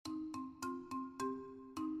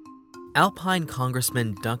Alpine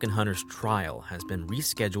Congressman Duncan Hunter's trial has been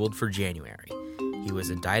rescheduled for January. He was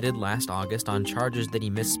indicted last August on charges that he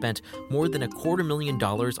misspent more than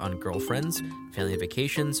 $250,000 on girlfriends, family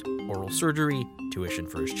vacations, oral surgery, tuition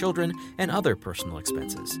for his children, and other personal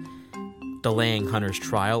expenses. Delaying Hunter's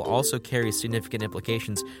trial also carries significant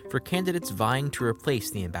implications for candidates vying to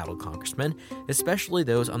replace the embattled congressman, especially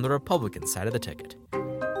those on the Republican side of the ticket.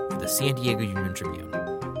 For the San Diego Union Tribune,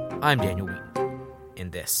 I'm Daniel Wheaton,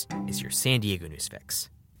 and this is your San Diego News Fix.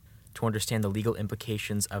 To understand the legal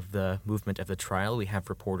implications of the movement of the trial, we have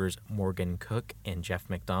reporters Morgan Cook and Jeff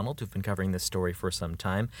McDonald, who've been covering this story for some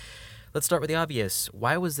time. Let's start with the obvious.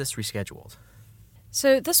 Why was this rescheduled?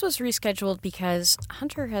 So this was rescheduled because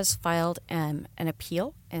Hunter has filed an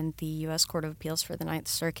appeal in the U.S. Court of Appeals for the Ninth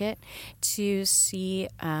Circuit to see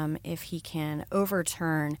if he can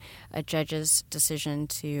overturn a judge's decision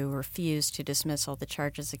to refuse to dismiss all the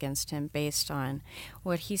charges against him based on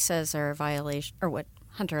what he says are a violation, or what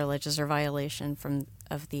Hunter alleges are violation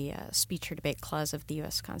of the speech or debate clause of the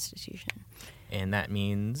U.S. Constitution. And that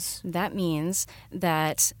means? That means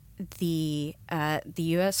that the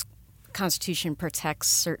U.S. Constitution protects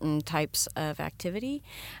certain types of activity,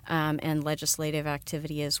 and legislative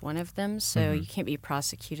activity is one of them. So you can't be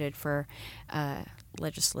prosecuted for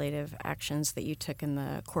legislative actions that you took in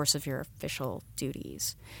the course of your official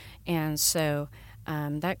duties. And so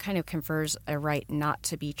that kind of confers a right not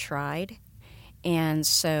to be tried. And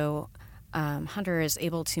so Hunter is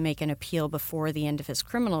able to make an appeal before the end of his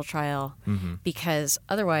criminal trial because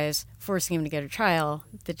otherwise, forcing him to go to trial,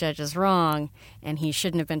 the judge is wrong and he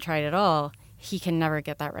shouldn't have been tried at all. He can never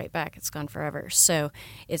get that right back. It's gone forever. So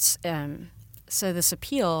it's so this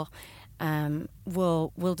appeal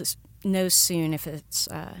we'll just know soon if it's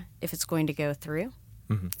going to go through.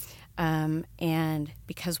 And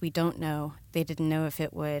because we don't know, they didn't know if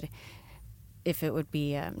it would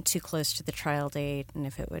be too close to the trial date and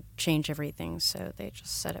if it would change everything, so they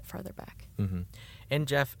just set it farther back. And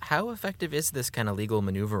Jeff, how effective is this kind of legal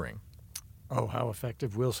maneuvering? Oh, how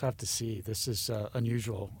effective? We'll have to see. This is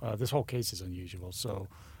unusual. This whole case is unusual, so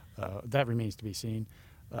that remains to be seen.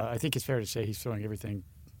 I think it's fair to say he's throwing everything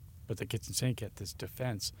but the kitchen sink at this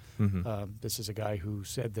defense. This is a guy who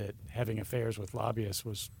said that having affairs with lobbyists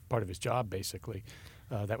was part of his job, basically.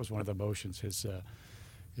 That was one of the motions his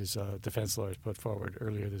defense lawyers put forward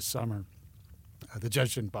earlier this summer. The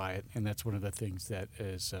judge didn't buy it, and that's one of the things that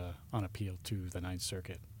is on appeal to the Ninth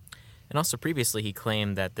Circuit. And also previously he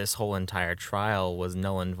claimed that this whole entire trial was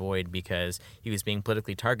null and void because he was being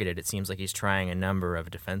politically targeted. It seems like he's trying a number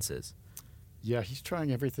of defenses. Yeah, he's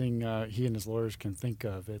trying everything he and his lawyers can think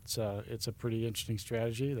of. It's a pretty interesting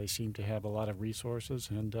strategy. They seem to have a lot of resources,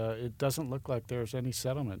 and it doesn't look like there's any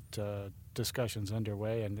settlement discussions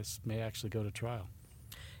underway, and this may actually go to trial.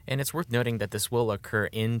 And it's worth noting that this will occur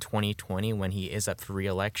in 2020 when he is up for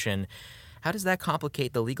re-election. How does that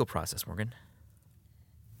complicate the legal process, Morgan?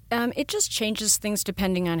 It just changes things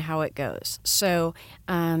depending on how it goes. So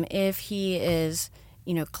if he is,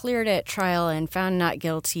 cleared at trial and found not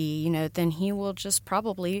guilty, then he will just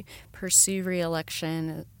probably pursue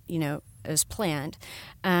re-election, as planned.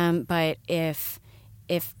 But if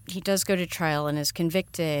he does go to trial and is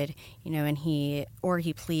convicted, and he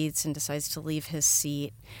pleads and decides to leave his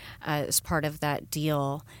seat as part of that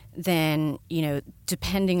deal, then,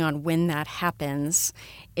 depending on when that happens,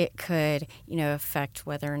 it could, affect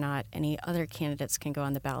whether or not any other candidates can go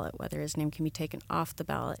on the ballot, whether his name can be taken off the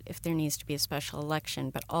ballot, if there needs to be a special election.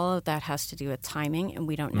 But all of that has to do with timing, and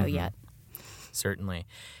we don't know yet. Certainly.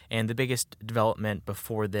 And the biggest development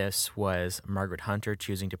before this was Margaret Hunter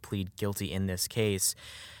choosing to plead guilty in this case.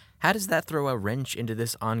 How does that throw a wrench into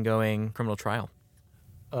this ongoing criminal trial?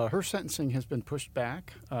 Her sentencing has been pushed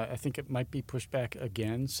back. I think it might be pushed back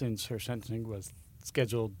again since her sentencing was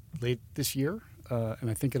scheduled late this year. And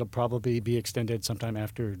I think it'll probably be extended sometime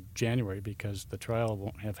after January because the trial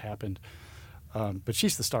won't have happened. But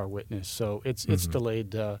she's the star witness, so it's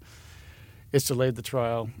delayed. It's delayed the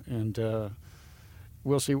trial, and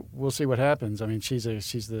we'll see what happens. I mean, she's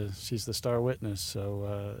the star witness,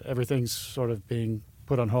 so everything's sort of being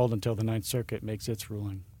put on hold until the Ninth Circuit makes its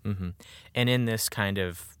ruling. And in this kind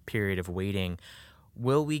of period of waiting,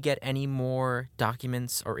 will we get any more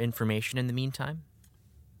documents or information in the meantime?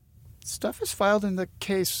 Stuff is filed in the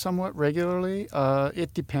case somewhat regularly.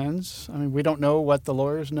 It depends. I mean, we don't know what the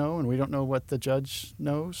lawyers know, and we don't know what the judge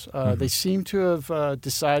knows. They seem to have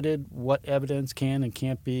decided what evidence can and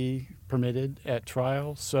can't be permitted at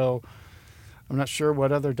trial. So I'm not sure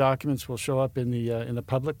what other documents will show up in the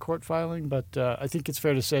public court filing, but I think it's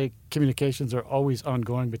fair to say communications are always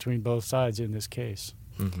ongoing between both sides in this case.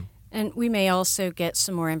 And we may also get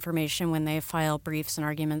some more information when they file briefs and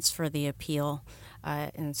arguments for the appeal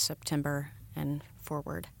in September and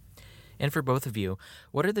forward. And for both of you,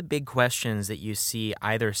 what are the big questions that you see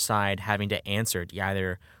either side having to answer to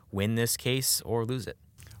either win this case or lose it?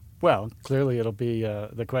 Well, clearly it'll be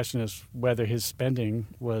the question is whether his spending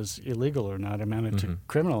was illegal or not, amounted to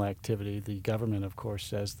criminal activity. The government, of course,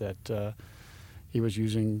 says that he was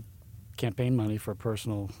using campaign money for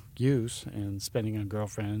personal use and spending on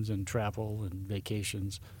girlfriends and travel and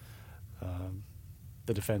vacations.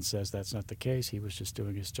 The defense says that's not the case. He was just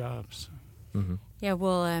doing his jobs. Mm-hmm. Yeah,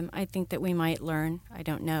 well, I think that we might learn. I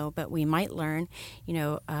don't know, but we might learn,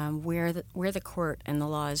 where the court and the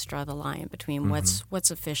laws draw the line between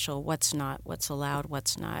what's official, what's not, what's allowed,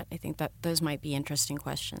 what's not. I think that those might be interesting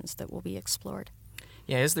questions that will be explored.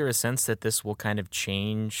 Yeah, is there a sense that this will kind of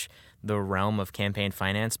change the realm of campaign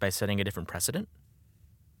finance by setting a different precedent?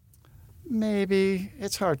 Maybe.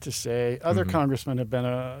 It's hard to say. Other congressmen have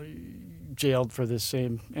been jailed for this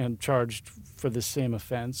same and charged for this same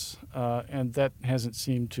offense, and that hasn't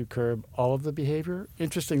seemed to curb all of the behavior.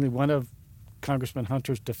 Interestingly, one of Congressman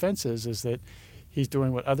Hunter's defenses is that he's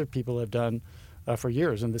doing what other people have done for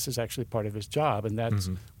years, and this is actually part of his job, and that's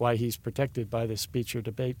why he's protected by the speech or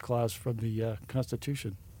debate clause from the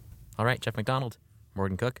Constitution. All right, Jeff McDonald,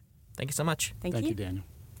 Morgan Cook, thank you so much. Thank you, Daniel.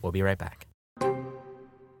 We'll be right back.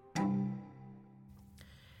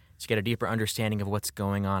 To get a deeper understanding of what's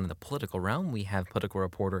going on in the political realm, we have political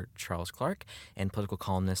reporter Charles Clark and political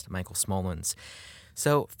columnist Michael Smolens.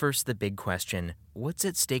 So first, the big question, what's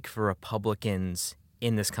at stake for Republicans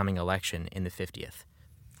in this coming election in the 50th?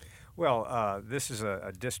 Well, this is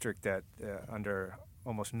a district that under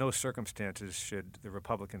almost no circumstances should the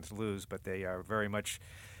Republicans lose, but they are very much,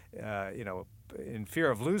 in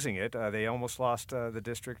fear of losing it. They almost lost the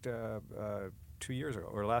district 2 years ago,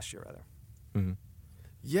 or last year, rather. Mm-hmm.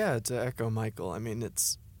 Yeah, to echo Michael, I mean,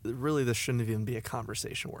 it's really, this shouldn't even be a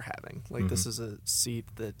conversation we're having. Like, this is a seat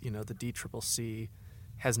that, the DCCC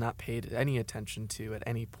has not paid any attention to at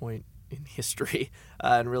any point in history.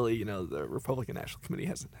 And really, the Republican National Committee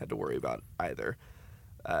hasn't had to worry about either.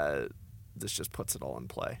 This just puts it all in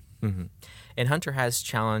play. Mm-hmm. And Hunter has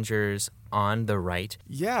challengers on the right.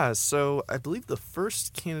 Yeah, so I believe the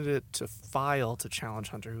first candidate to file to challenge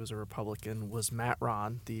Hunter, who was a Republican, was Matt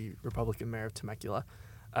Ron, the Republican mayor of Temecula,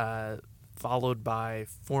 followed by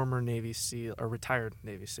former Navy SEAL, or retired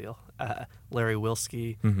Navy SEAL, Larry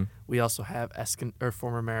Wilski. We also have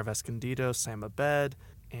former mayor of Escondido, Sam Abed,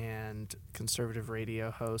 and conservative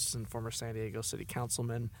radio host and former San Diego City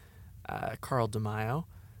Councilman Carl DeMaio.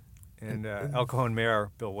 And El Cajon Mayor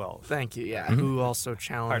Bill Wells. Thank you, yeah, who also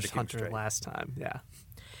challenged Hunter last time, yeah.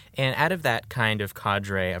 And out of that kind of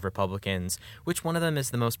cadre of Republicans, which one of them is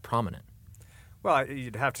the most prominent? Well,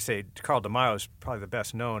 you'd have to say Carl DeMaio is probably the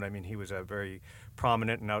best known. I mean, he was a very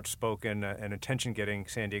prominent and outspoken and attention-getting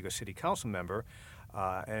San Diego City Council member,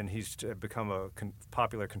 and he's become a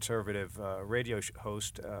popular conservative radio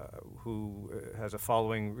host who has a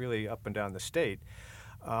following really up and down the state.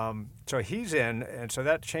 So he's in, and so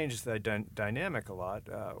that changes the dynamic a lot.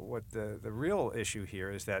 What the real issue here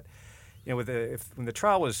is that, when the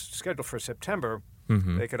trial was scheduled for September,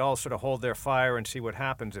 they could all sort of hold their fire and see what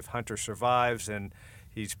happens if Hunter survives, and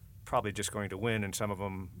he's probably just going to win, and some of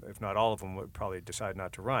them, if not all of them, would probably decide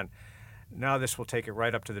not to run. Now this will take it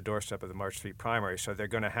right up to the doorstep of the March 3 primary, so they're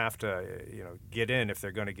going to have to, get in if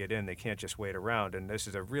they're going to get in. They can't just wait around, and this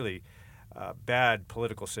is a really bad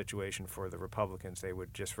political situation for the Republicans. They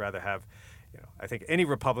would just rather have, I think any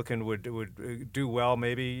Republican would do well,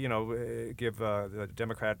 maybe, give the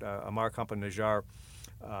Democrat Amar Khampa-Najjar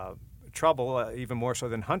trouble, even more so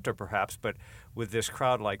than Hunter perhaps, but with this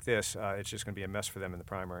crowd like this, it's just going to be a mess for them in the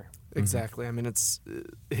primary. Exactly. I mean,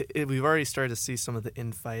 we've already started to see some of the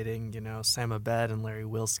infighting. Sam Abed and Larry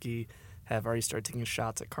Wilski have already started taking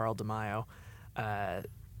shots at Carl DeMaio.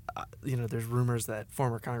 There's rumors that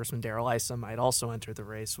former Congressman Darrell Issa might also enter the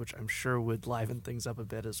race, which I'm sure would liven things up a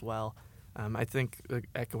bit as well. I think,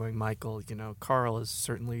 echoing Michael, Carl is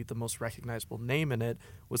certainly the most recognizable name in it.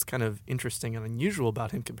 What's kind of interesting and unusual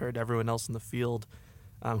about him compared to everyone else in the field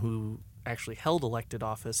who actually held elected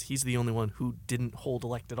office, he's the only one who didn't hold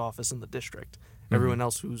elected office in the district. Everyone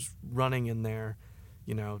else who's running in there,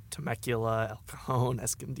 Temecula, El Cajon,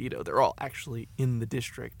 Escondido, they're all actually in the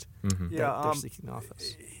district that they're seeking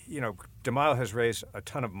office. DeMaio has raised a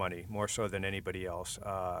ton of money, more so than anybody else.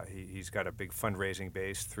 He's got a big fundraising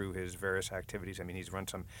base through his various activities. I mean, he's run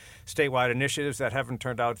some statewide initiatives that haven't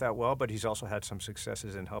turned out that well, but he's also had some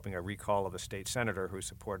successes in helping a recall of a state senator who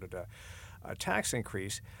supported a tax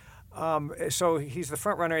increase. So he's the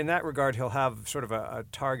front runner in that regard. He'll have sort of a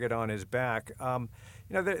target on his back.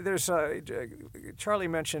 there's Charlie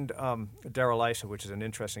mentioned Darrell Issa, which is an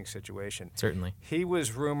interesting situation. Certainly. He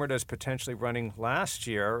was rumored as potentially running last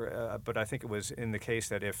year, but I think it was in the case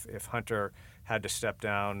that if Hunter had to step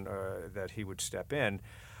down, that he would step in.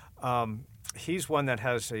 He's one that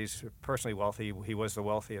he's personally wealthy. He was the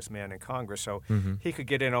wealthiest man in Congress, so he could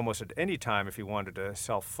get in almost at any time if he wanted to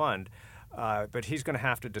self-fund. But he's going to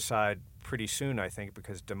have to decide pretty soon, I think,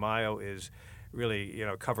 because DeMaio is really,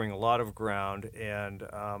 covering a lot of ground, and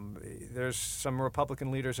there's some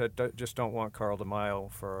Republican leaders that just don't want Carl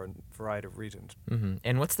DeMaio for a variety of reasons. Mm-hmm.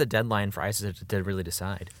 And what's the deadline for Issa to really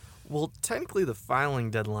decide? Well, technically the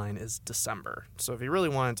filing deadline is December, so if he really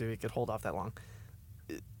wanted to, he could hold off that long.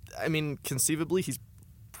 I mean, conceivably, he's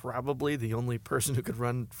probably the only person who could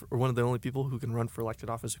run, or one of the only people who can run for elected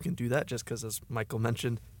office who can do that, just because, as Michael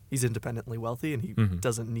mentioned, he's independently wealthy and he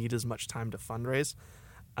doesn't need as much time to fundraise.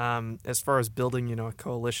 As far as building, a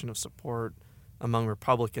coalition of support among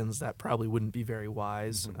Republicans, that probably wouldn't be very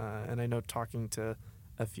wise. And I know talking to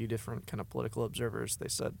a few different kind of political observers, they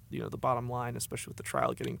said, the bottom line, especially with the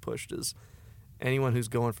trial getting pushed, is anyone who's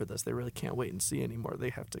going for this, they really can't wait and see anymore. They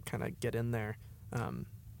have to kind of get in there.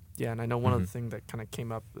 And I know one other thing that kind of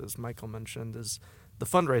came up, as Michael mentioned, is the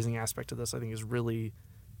fundraising aspect of this, I think, is really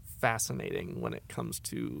fascinating when it comes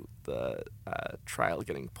to the trial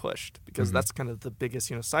getting pushed, because that's kind of the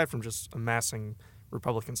biggest, aside from just amassing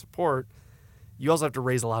Republican support, you also have to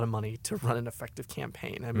raise a lot of money to run an effective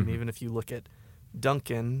campaign. I mean, even if you look at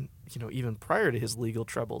Duncan, even prior to his legal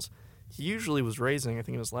troubles, he usually was raising, I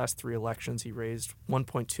think in his last 3 elections, he raised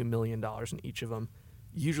 $1.2 million in each of them,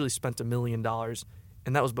 usually spent $1 million,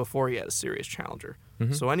 and that was before he had a serious challenger.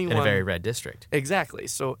 So anyone in a very red district. Exactly.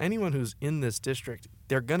 So anyone who's in this district,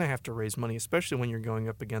 they're going to have to raise money, especially when you're going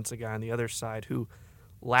up against a guy on the other side who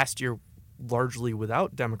last year, largely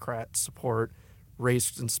without Democrat support,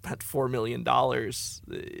 raised and spent $4 million.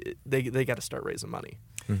 They got to start raising money.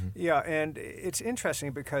 Yeah, and it's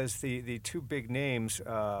interesting because the two big names,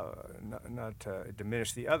 not to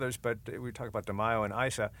diminish the others, but we talk about DeMaio and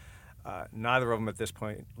Issa. Neither of them at this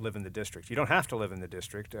point live in the district. You don't have to live in the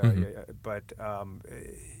district, but and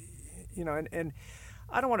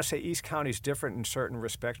I don't want to say East County is different in certain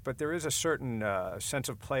respects, but there is a certain sense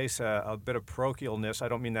of place, a bit of parochialness. I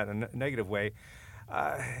don't mean that in a negative way.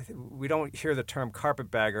 We don't hear the term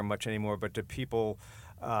carpetbagger much anymore, but to people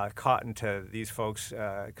cotton to these folks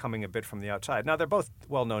coming a bit from the outside. Now, they're both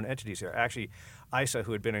well-known entities here. Actually, Issa,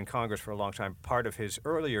 who had been in Congress for a long time, part of his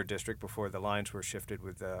earlier district before the lines were shifted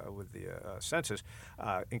with the census,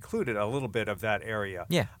 included a little bit of that area.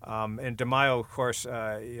 Yeah. And DeMaio, of course,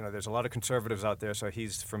 there's a lot of conservatives out there, so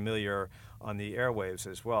he's familiar on the airwaves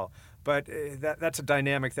as well. But that's a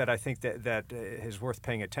dynamic that I think that is worth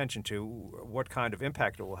paying attention to. What kind of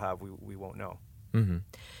impact it will have, we won't know.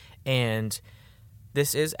 And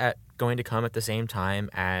this is going to come at the same time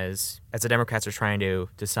as the Democrats are trying to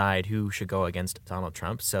decide who should go against Donald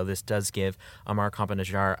Trump. So this does give Amar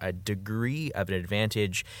Kampa-Najjar a degree of an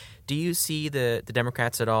advantage. Do you see the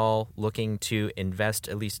Democrats at all looking to invest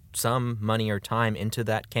at least some money or time into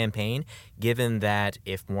that campaign, given that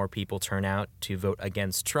if more people turn out to vote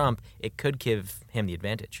against Trump, it could give him the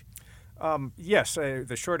advantage? Yes,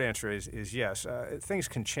 the short answer is yes. Things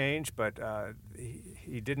can change, but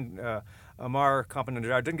he didn't. Amar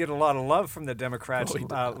Kampa-Najjar didn't get a lot of love from the Democrats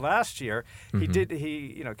last year. He did.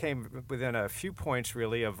 He came within a few points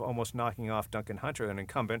really of almost knocking off Duncan Hunter, an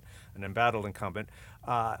embattled incumbent.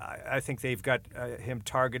 I think they've got him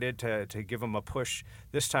targeted to give him a push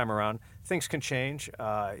this time around. Things can change.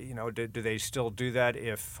 Do they still do that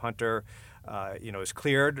if Hunter is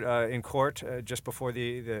cleared in court just before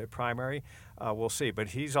the primary? We'll see. But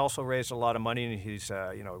he's also raised a lot of money, and he's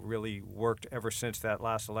really worked ever since that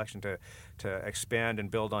last election to expand and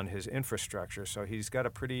build on his infrastructure. So he's got a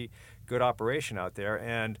pretty good operation out there,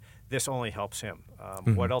 and this only helps him.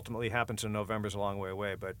 What ultimately happens in November is a long way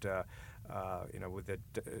away, but with the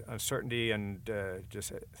uncertainty and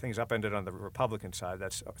just things upended on the Republican side,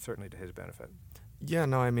 that's certainly to his benefit. Yeah,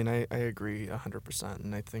 no, I mean, I agree 100%,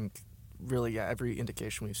 and I think really, every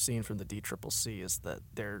indication we've seen from the DCCC is that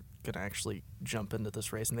they're going to actually jump into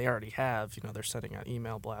this race, and they already have. They're sending out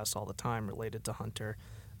email blasts all the time related to Hunter.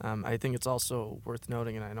 I think it's also worth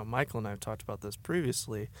noting, and I know Michael and I have talked about this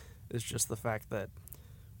previously, is just the fact that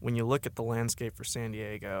when you look at the landscape for San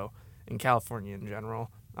Diego and California in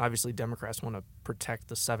general, obviously Democrats want to protect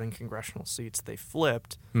the 7 congressional seats they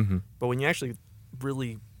flipped, but when you actually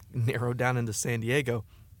really narrow down into San Diego,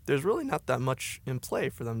 there's really not that much in play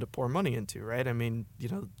for them to pour money into, right? I mean,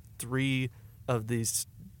 3 of these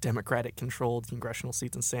Democratic-controlled congressional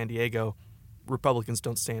seats in San Diego, Republicans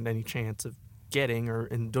don't stand any chance of getting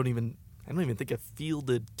and don't even I don't even think have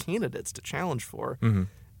fielded candidates to challenge for. Mm-hmm.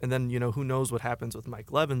 And then, who knows what happens with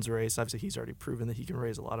Mike Levin's race. Obviously, he's already proven that he can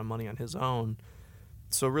raise a lot of money on his own.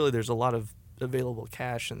 So really, there's a lot of available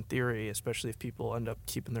cash in theory, especially if people end up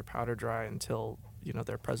keeping their powder dry until,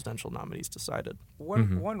 their presidential nominees decided.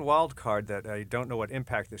 One wild card that I don't know what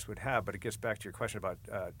impact this would have, but it gets back to your question about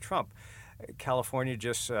Trump. California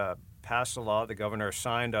just passed a law. The governor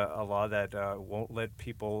signed a law that won't let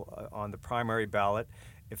people on the primary ballot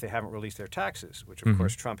if they haven't released their taxes, which, of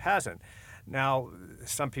course, Trump hasn't. Now,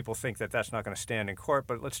 some people think that that's not going to stand in court,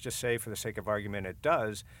 but let's just say, for the sake of argument, it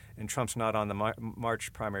does, and Trump's not on the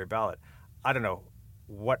March primary ballot. I don't know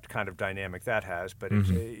what kind of dynamic that has, but it's,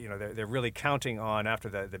 they're really counting on, after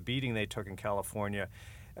the beating they took in California,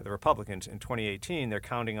 the Republicans in 2018, they're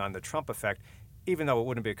counting on the Trump effect, even though it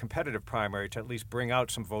wouldn't be a competitive primary, to at least bring out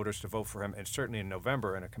some voters to vote for him, and certainly in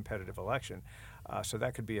November in a competitive election. So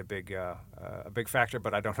that could be a big factor,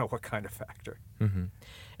 but I don't know what kind of factor. Mm-hmm.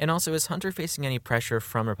 And also, is Hunter facing any pressure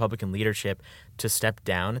from Republican leadership to step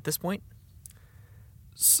down at this point?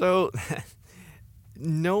 So,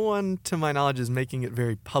 no one, to my knowledge, is making it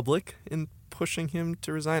very public in pushing him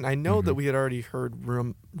to resign. I know that we had already heard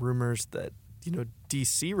rumors that,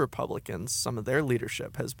 D.C. Republicans, some of their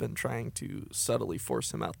leadership has been trying to subtly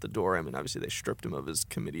force him out the door. I mean, obviously, they stripped him of his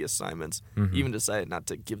committee assignments, even decided not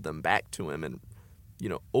to give them back to him, and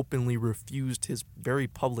openly refused his very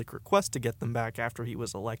public request to get them back after he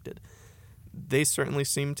was elected. They certainly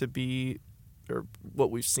seem to be, or what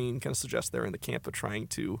we've seen kind of suggests they're in the camp of trying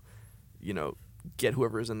to, get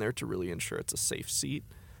whoever is in there to really ensure it's a safe seat.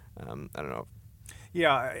 I don't know.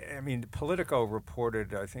 Yeah, I mean, Politico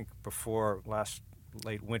reported, I think, before last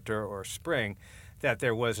late winter or spring, that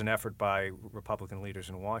there was an effort by Republican leaders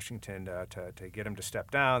in Washington to get him to step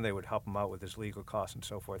down. They would help him out with his legal costs and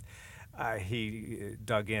so forth. He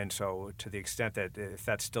dug in, so to the extent that if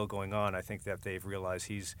that's still going on, I think that they've realized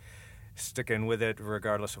he's sticking with it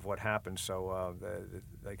regardless of what happens. So,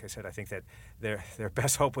 like I said, I think that their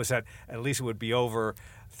best hope was that at least it would be over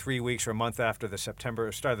 3 weeks or a month after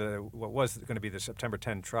the what was going to be the September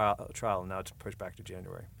 10 trial. Now it's pushed back to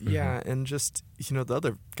January. Yeah, and just, the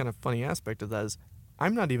other kind of funny aspect of that is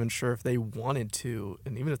I'm not even sure if they wanted to,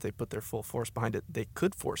 and even if they put their full force behind it, they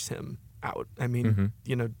could force him out. I mean,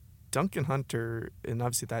 Duncan Hunter, and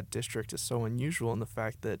obviously that district is so unusual in the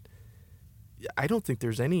fact that I don't think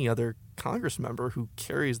there's any other Congress member who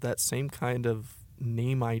carries that same kind of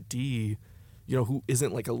name ID, who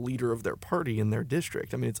isn't like a leader of their party in their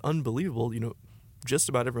district. I mean, it's unbelievable. Just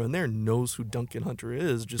about everyone there knows who Duncan Hunter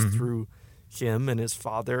is just through him and his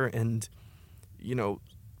father. And,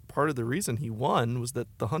 part of the reason he won was that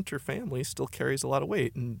the Hunter family still carries a lot of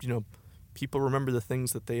weight. And, people remember the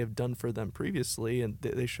things that they have done for them previously, and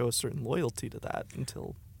they show a certain loyalty to that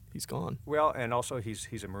until he's gone. Well, and also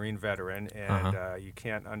he's a Marine veteran, and you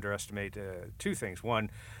can't underestimate two things. One,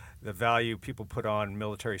 the value people put on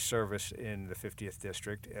military service in the 50th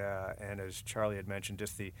District, and as Charlie had mentioned,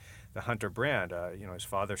 just the Hunter brand. His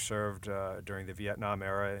father served during the Vietnam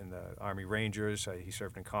era in the Army Rangers. He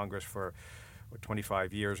served in Congress for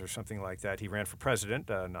 25 years or something like that. He ran for president,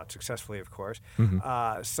 not successfully, of course.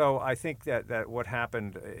 So I think that what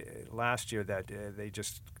happened last year, that they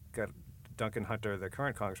just got Duncan Hunter, the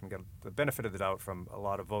current congressman, got the benefit of the doubt from a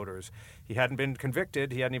lot of voters. He hadn't been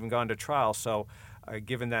convicted. He hadn't even gone to trial. So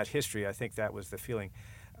given that history, I think that was the feeling.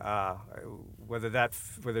 Whether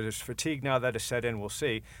there's fatigue now that is set in, we'll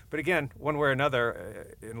see. But again, one way or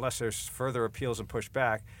another, unless there's further appeals and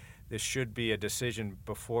pushback, this should be a decision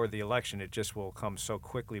before the election. It just will come so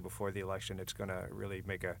quickly before the election. It's going to really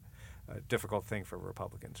make a difficult thing for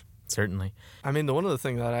Republicans. Certainly. I mean, one of the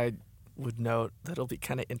things that I would note that'll be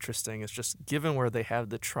kind of interesting is just given where they have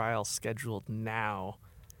the trial scheduled now,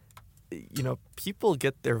 people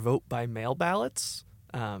get their vote by mail ballots,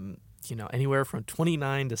 anywhere from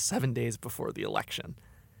 29 to 7 days before the election.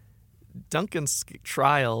 Duncan's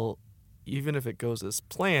trial, even if it goes as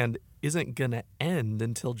planned, isn't going to end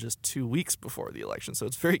until just 2 weeks before the election. So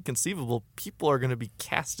it's very conceivable people are going to be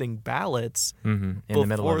casting ballots in the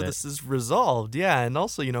middle of before this is resolved. Yeah, and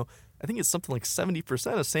also, I think it's something like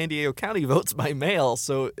 70% of San Diego County votes by mail.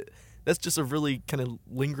 So that's just a really kind of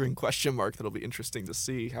lingering question mark that'll be interesting to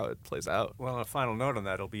see how it plays out. Well, on a final note on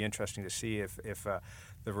that, it'll be interesting to see if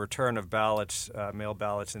the return of ballots, mail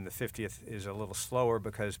ballots in the 50th is a little slower,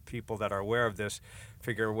 because people that are aware of this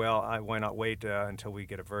figure, well, why not wait until we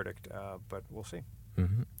get a verdict? But we'll see.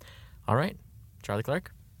 All right. Charlie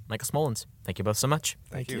Clark, Michael Smolens, thank you both so much.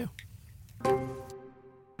 Thank you.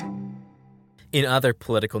 In other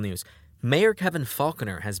political news, Mayor Kevin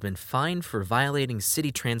Faulconer has been fined for violating city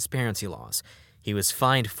transparency laws. He was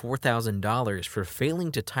fined $4,000 for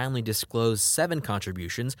failing to timely disclose 7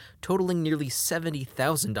 contributions totaling nearly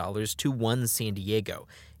 $70,000 to One San Diego,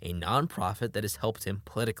 a nonprofit that has helped him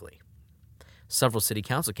politically. Several city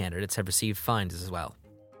council candidates have received fines as well.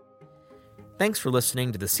 Thanks for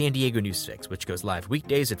listening to the San Diego News Fix, which goes live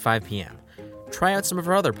weekdays at 5 p.m. Try out some of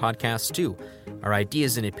our other podcasts, too. Our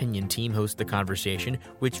Ideas and Opinion team hosts The Conversation,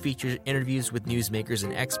 which features interviews with newsmakers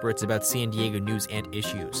and experts about San Diego news and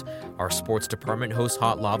issues. Our sports department hosts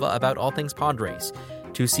Hot Lava about all things Padres.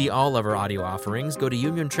 To see all of our audio offerings, go to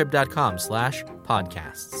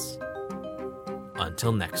uniontrib.com/podcasts.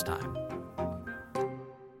 Until next time.